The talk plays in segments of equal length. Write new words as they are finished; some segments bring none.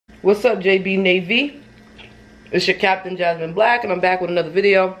What's up, JB Navy? It's your Captain Jazzmen Black, and I'm back with another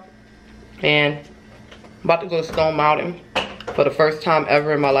video. And I'm about to go to Stone Mountain for the first time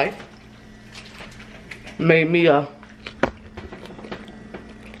ever in my life. Made me a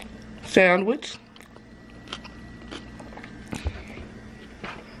sandwich.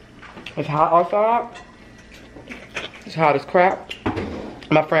 It's hot outside. It's hot as crap.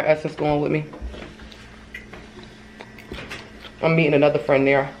 My friend Essence going with me. I'm meeting another friend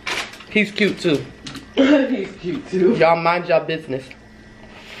there. He's cute too. He's cute too. Y'all mind y'all business.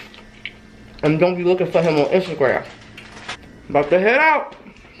 And don't be looking for him on Instagram. About to head out.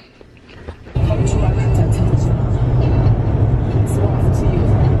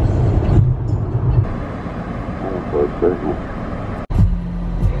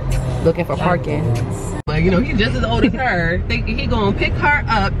 Looking for parking. But you know, he's just as old as her. Thinking he gonna pick her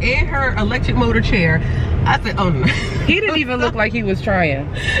up in her electric motor chair. I said, oh no. He didn't even look like he was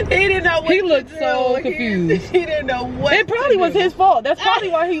trying. He didn't know what he looked so confused. He didn't know what. It probably was his fault. That's probably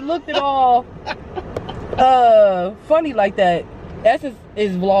why he looked at all funny like that. Essence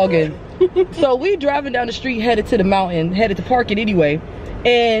is vlogging. So we driving down the street headed to the mountain, headed to park it anyway.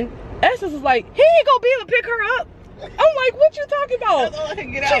 And Essence was like, he ain't gonna be able to pick her up. I'm like, what you talking about? That's all I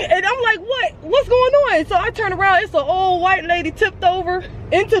can get out. And I'm like, what's going on? So I turn around, it's an old white lady tipped over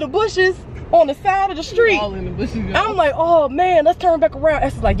into the bushes on the side of the street. All in the bushes. I'm like, oh man, let's turn back around.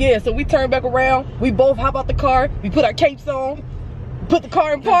 Essence like, yeah. So we turn back around. We both hop out the car. We put our capes on, put the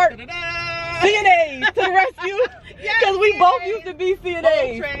car in park. CNAs to the rescue. Because we both used to be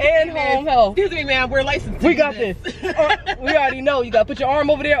CNAs and home health. Excuse me, ma'am, we're licensed. We got this. We already know. You got to put your arm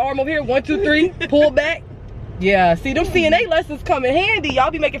over there, arm over here. 1, 2, 3. Pull back. Yeah, see, them CNA lessons come in handy.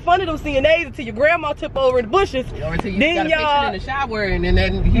 Y'all be making fun of them CNAs until your grandma tip over in the bushes. Or until you then got a patient in the shower and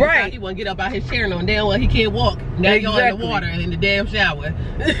then he right. He won't get up out his chair no damn well he can't walk. Now y'all in the water and in the damn shower.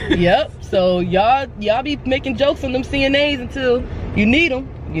 Yep. So y'all be making jokes on them CNAs until you need them.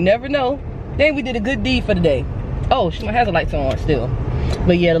 You never know. Then we did a good deed for the day. Oh, she has her lights on still.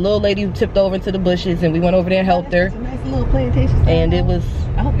 But yeah, the little lady who tipped over into the bushes and we went over there and helped her. It's a nice little plantation. And it was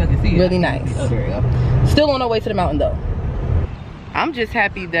I hope y'all can see really nice. Oh, there we go. Still on our way to the mountain though. I'm just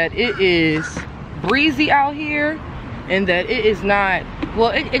happy that it is breezy out here and that it is not,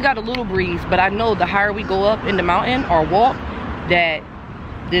 well, it got a little breeze, but I know the higher we go up in the mountain or walk, that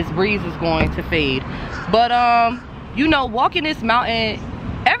this breeze is going to fade. But you know, walking this mountain,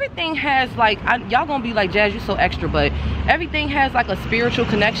 everything has like, y'all gonna be like, Jazz, you so extra, but everything has like a spiritual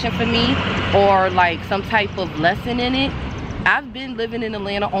connection for me or like some type of lesson in it. I've been living in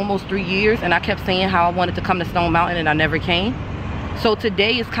Atlanta almost 3 years and I kept saying how I wanted to come to Stone Mountain and I never came. So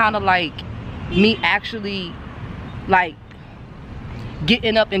today is kind of like me actually like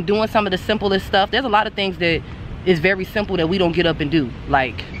getting up and doing some of the simplest stuff. There's a lot of things that is very simple that we don't get up and do.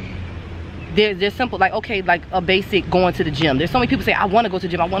 Like there's simple, like, okay, like a basic going to the gym. There's so many people say, I want to go to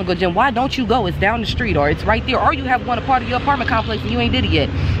the gym, I want to go to the gym. Why don't you go? It's down the street or it's right there. Or you have one a part of your apartment complex and you ain't did it yet.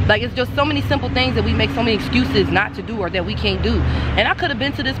 Like, it's just so many simple things that we make so many excuses not to do or that we can't do. And I could have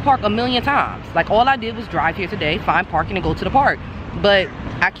been to this park a million times. Like, all I did was drive here today, find parking and go to the park. But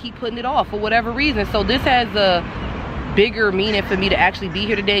I keep putting it off for whatever reason. So this has a bigger meaning for me to actually be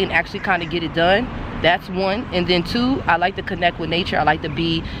here today and actually kind of get it done. That's one. And then two, I like to connect with nature. I like to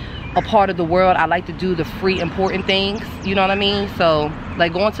be a part of the world. I like to do the free important things, you know what I mean? So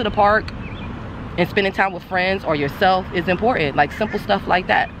like going to the park and spending time with friends or yourself is important, like simple stuff like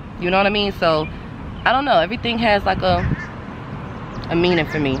that, you know what I mean? So I don't know, everything has like a meaning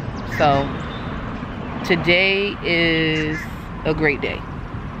for me. So today is a great day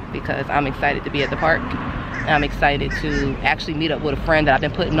because I'm excited to be at the park. I'm excited to actually meet up with a friend that I've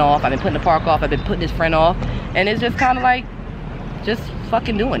been putting off. I've been putting the park off, I've been putting this friend off, and it's just kind of like just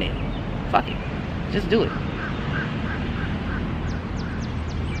fucking doing it. Fuck it. Just do it.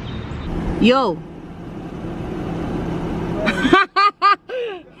 Yo.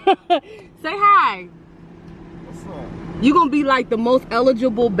 Say hi. What's up? You gonna be like the most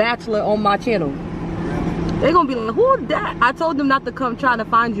eligible bachelor on my channel. They gonna be like, who that? I told them not to come trying to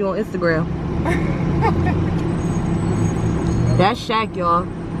find you on Instagram. That's Shaq, y'all.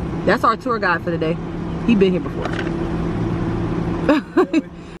 That's our tour guide for the day. He been here before.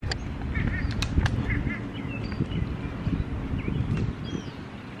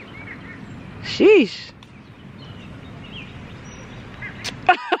 Sheesh.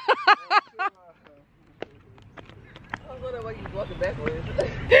 I was wondering why you was walking backwards.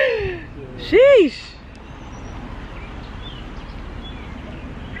 Sheesh.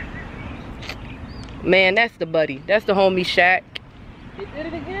 Man, that's the buddy. That's the homie Shaq. You did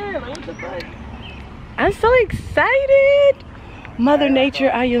it again. Like, what the fuck? I'm so excited. Mother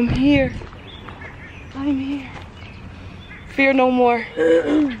Nature, I am here. I'm here. Fear no more.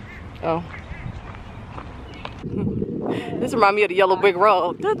 Oh. This reminds me of the yellow brick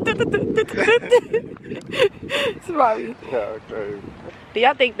road. This reminds me. Yeah, okay. Do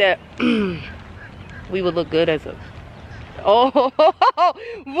y'all think that we would look good as a... Oh,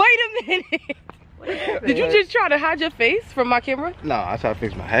 wait a minute. Did you just try to hide your face from my camera? No, I tried to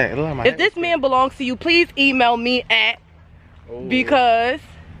fix my hair. Look at my If this man belongs to you, please email me at... Because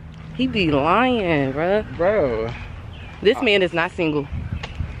he be lying, bruh. Bro. This man is not single.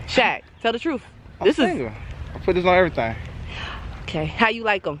 Shaq, tell the truth. I'm single. I put this on everything. Okay, how you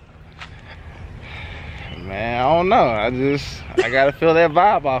like him? Man, I don't know. I gotta feel that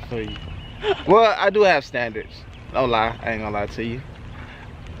vibe off of you. Well, I do have standards. Don't lie. I ain't gonna lie to you.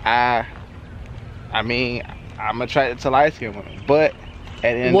 I mean, I'm attracted to light skinned women, but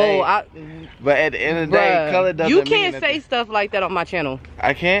at the end of the day, but at the end of the day, color doesn't mean can't anything. say stuff like that on my channel.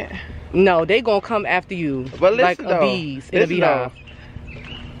 I can't. No, they gonna come after you. But listen, like though, a bees in a beehive.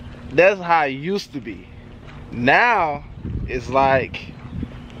 That's how it used to be. Now it's like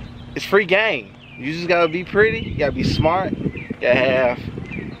it's free game. You just gotta be pretty. You gotta be smart. You gotta have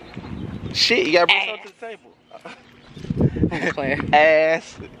shit. You gotta bring something to the table.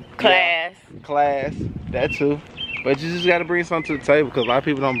 Ass. Class. Yeah, class. That too. But you just gotta bring something to the table because a lot of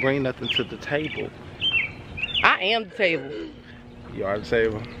people don't bring nothing to the table. I am the table. You are the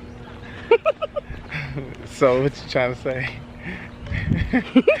table. So what you trying to say?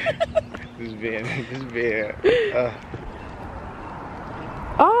 This being.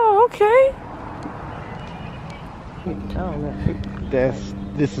 Oh, okay.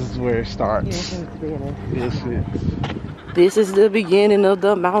 This is where it starts. This is the beginning of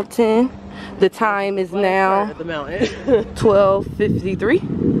the mountain. The time is now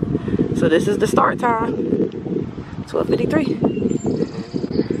 12:53. So this is the start time. 12:53.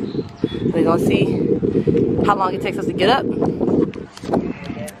 We're gonna see how long it takes us to get up.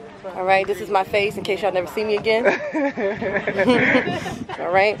 All right, this is my face in case y'all never see me again.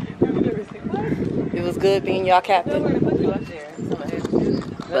 All right. It was good being y'all captain.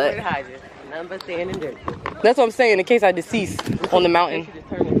 But that's what I'm saying, in case I decease on the mountain.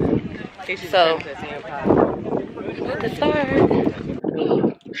 So, let's start.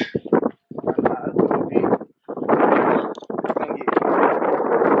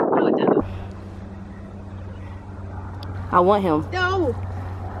 I want him. No!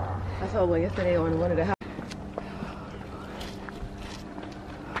 I saw one yesterday on one of the houses.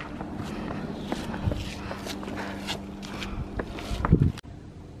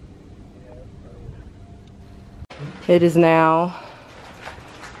 It is now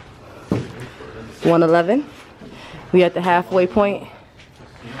 1:11. We at the halfway point.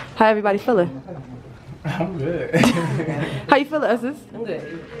 How everybody feeling? I'm good. How you feeling, Esses? I'm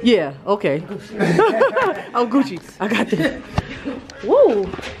good. Yeah, okay. I'm Gucci. I got this. Woo!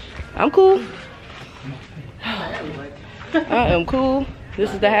 I'm cool. I am cool.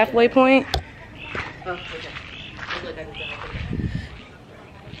 This is the halfway point.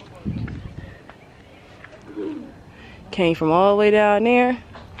 Came from all the way down there.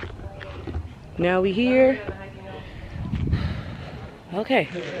 Now we here. Okay,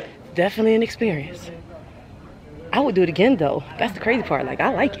 definitely an experience. I would do it again though. That's the crazy part. Like, I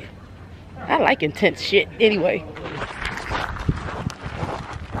like it. I like intense shit anyway.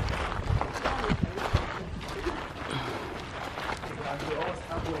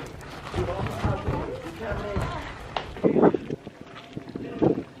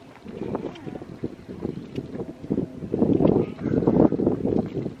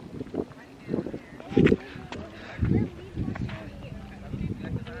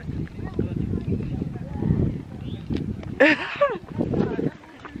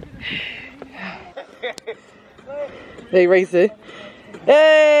 They racing.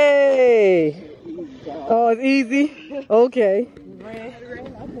 Hey! Oh, it's easy. Okay.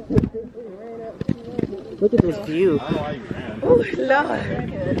 Look at this view. Oh,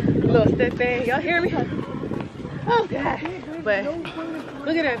 Lord. Little step in. Y'all hear me? Oh, God. But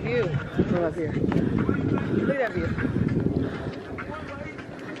look at that view from up here. Look at that view.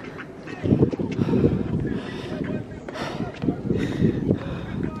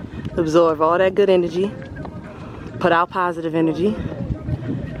 Absorb all that good energy. Put out positive energy.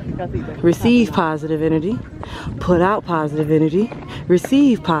 Receive positive energy. Put out positive energy.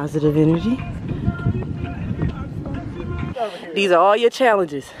 Receive positive energy. These are all your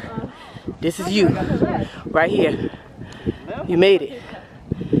challenges. This is you. Right here. You made it.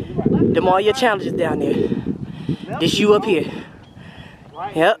 Them all your challenges down there. This you up here.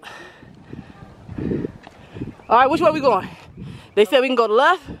 Yep. Alright, which way we going? They said we can go to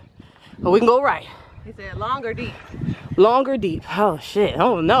left or we can go right. He said long or deep. Long or deep? Oh shit, I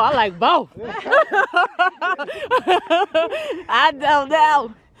don't know. I like both. I don't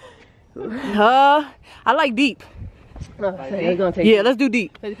know. I like deep. Yeah, let's do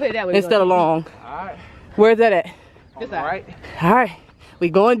deep Put it that way. instead of long. Alright. Where's that at? Just Alright. All right, we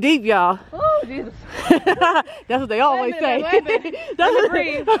going deep, y'all. Oh, Jesus. That's what they always say. Wait a minute. That's Let me what,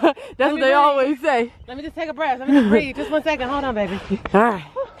 breathe. that's what they always say. Let me just take a breath. Let me just breathe. Just 1 second. Hold on, baby. All right.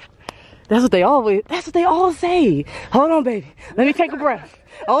 That's what they all say. Hold on, baby. Let me take a breath.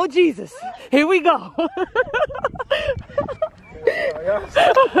 Oh, Jesus. Here we go.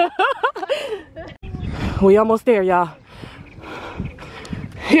 We almost there, y'all.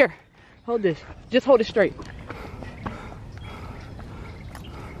 Here, hold this. Just hold it straight.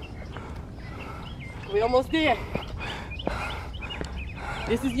 We almost there.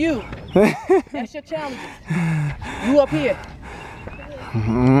 This is you. That's your challenge. You up here.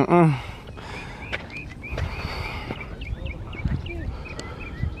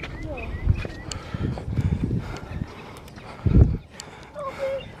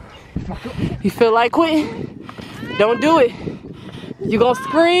 You feel like quitting? Don't do it. You gonna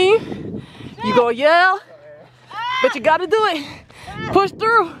scream, you gonna yell, but you gotta do it. Push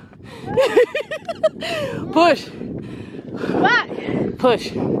through. Push.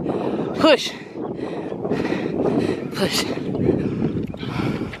 Push. Push. Push.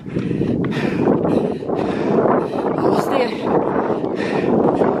 Almost there.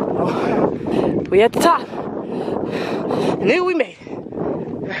 Oh. We at the top. And then we made it.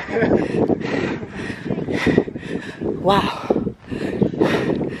 Wow.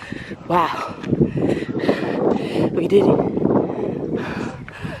 Wow. We did it.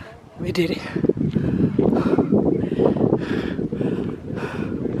 We did it.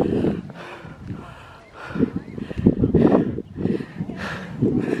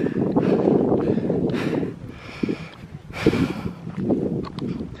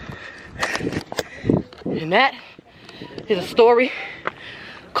 And that is a story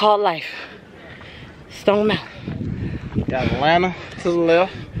called life. Stone Mountain. Got Atlanta to the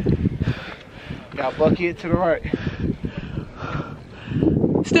left. Got Buckhead to the right.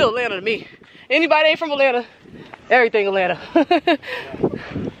 Still Atlanta to me. Anybody ain't from Atlanta, everything Atlanta.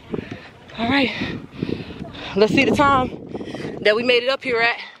 All right, let's see the time that we made it up here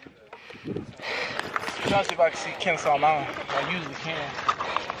at. I'm trying to see if I can see Kennesaw Mountain. I usually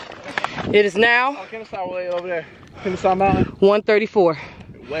can. It is now Oh, Kennesaw way over there. Kennesaw Mountain. 1:34.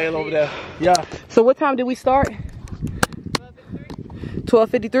 Way over there. Yeah. So what time did we start?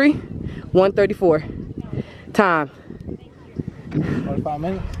 12:53. 1:34. Time. 45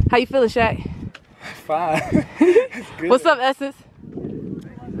 minutes. How you feeling, Shaq? Fine. What's up, Essence?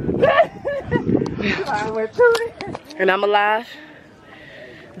 And I'm alive.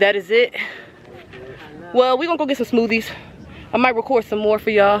 That is it. Well, we're gonna go get some smoothies. I might record some more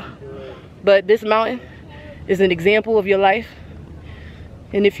for y'all. But this mountain is an example of your life.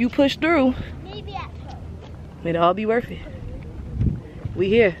 And if you push through, it'll all be worth it. We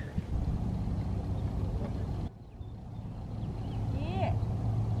here.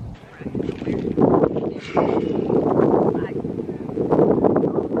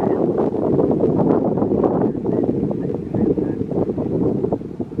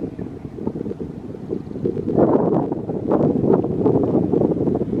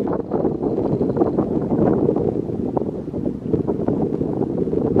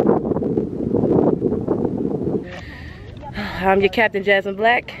 I'm your Captain Jazzmen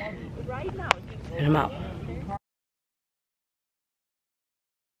Black, and I'm out.